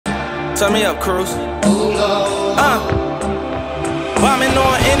Turn me up, Cruz. Bombing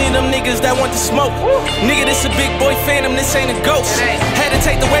on any of them niggas that want to smoke. Nigga, this a big boy phantom, this ain't a ghost. Had to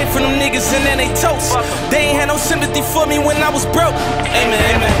take the weight from them niggas and then they toast. They ain't had no sympathy for me when I was broke. Amen,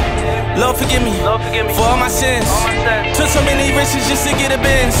 amen. Lord forgive me for all my sins. Took so many risks just to get a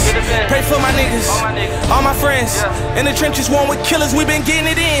Benz. Pray for my niggas, all my friends. In the trenches, one with killers, we been getting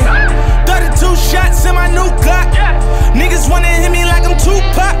it in. 32 shots in my new Glock. Niggas wanna hit me like I'm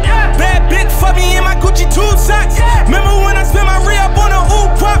Tupac. Bad bitch fuck me in my Gucci tube socks. Remember when I spent my re-up on a ooh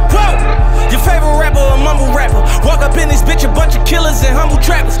pop pop? Your favorite rapper, a mumble rapper. Walk up in this bitch, a bunch of killers and humble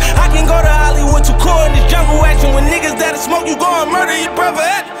trappers. I can go to Hollywood to core in this jungle action. With niggas that'll smoke, you gon' murder your brother.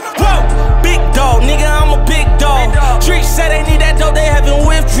 Whoa, big dog, nigga, I'm a big dog. Streets say they need that dope, they having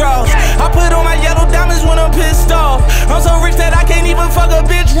withdrawals. I put on my yellow diamonds when I'm pissed off. I'm so rich that I can't even fuck a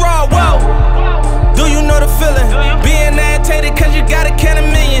bitch raw. Whoa, do you know the feeling? Being agitated cause you got a can of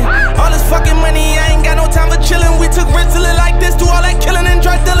million. All this fucking money, I ain't got no time for chillin'. We took risks to live like this, do all that killing and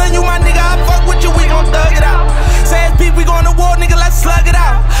drug dealing. You my nigga, I fuck with you, we gon' thug it out. Say it's beef, we going to war, nigga, let's slug it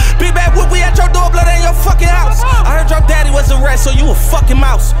out. Big bad whoop, we at your door, blood in your fucking house. I heard your daddy was a rat, so you a fucking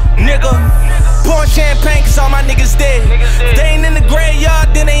mouse, nigga. Pouring champagne cause all my niggas dead. They ain't in the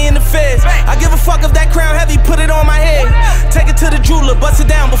graveyard, then they in the feds. I give a fuck if that crown heavy, put it on my head. Take it to the jeweler, bust it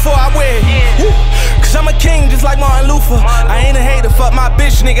down before I wear it. Cause I'm a king just like Martin Luther. I ain't a hater, fuck my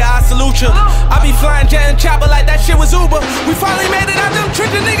bitch, nigga, I salute ya. I be flying jet and chopper like that shit was Uber. We finally made it out them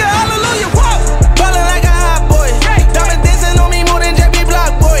trenches, nigga, hallelujah. Whoa, ballin' like a hot boy. Diamond dancing on me more than JB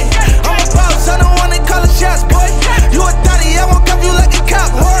Block, boy. I'm a boss, I don't wanna call the shots, boy. You a thotty, I won't cuff you like a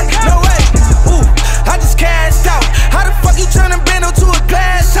cop, boy. No way, ooh, I just cashed out. How the fuck you turn a bando to a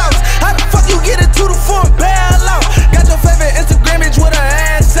glass house? How the fuck you get it to the front bail out? Got your favorite Instagram bitch with her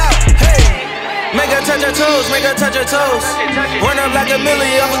ass out, hey. Make her touch her toes, make her touch her toes. Run up like a milli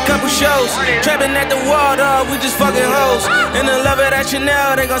off a couple shows. Trapping at the wall, dog, we just fucking hoes. In the love of that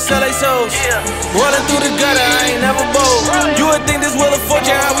Chanel, they gon' sell they souls. Rolling through the gutter, I ain't never bold. You would think this Wheel of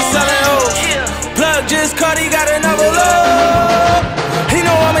Fortune, how we selling hoes. Plug just caught, he got another load. He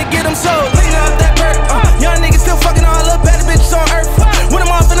know I'ma get him sold. Lean up that perk, young niggas still fucking all the better bitches on earth. When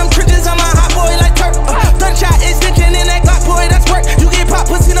I'm off in them trenches, I'm a hot boy like Turk. 30 shot extension in that Glock, boy, that's work. You get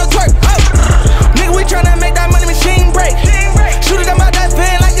pop pussy, no twerk. Nigga, we tryna make that money machine break. Shoot it up out that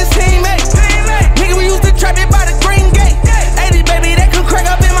van like it's teammate. Nigga, we used to trap it by the green gate. 80, baby, that could crack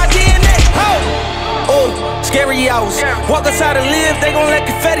up in my DNA. Oh, scary hours. Walk outside and live, they gon' let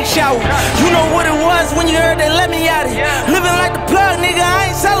confetti shower. You know what it was when you heard they let me out it. Living like the plug, nigga,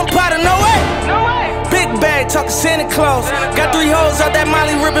 I ain't selling powder, no way. Big bag, talking Santa Claus. Got 3 hoes out that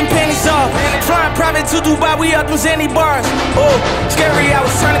Molly ripping panties off. Flying private to Dubai, we up them Zanny bars. Oh, scary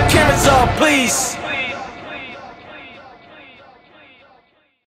hours, turn the cameras off, please.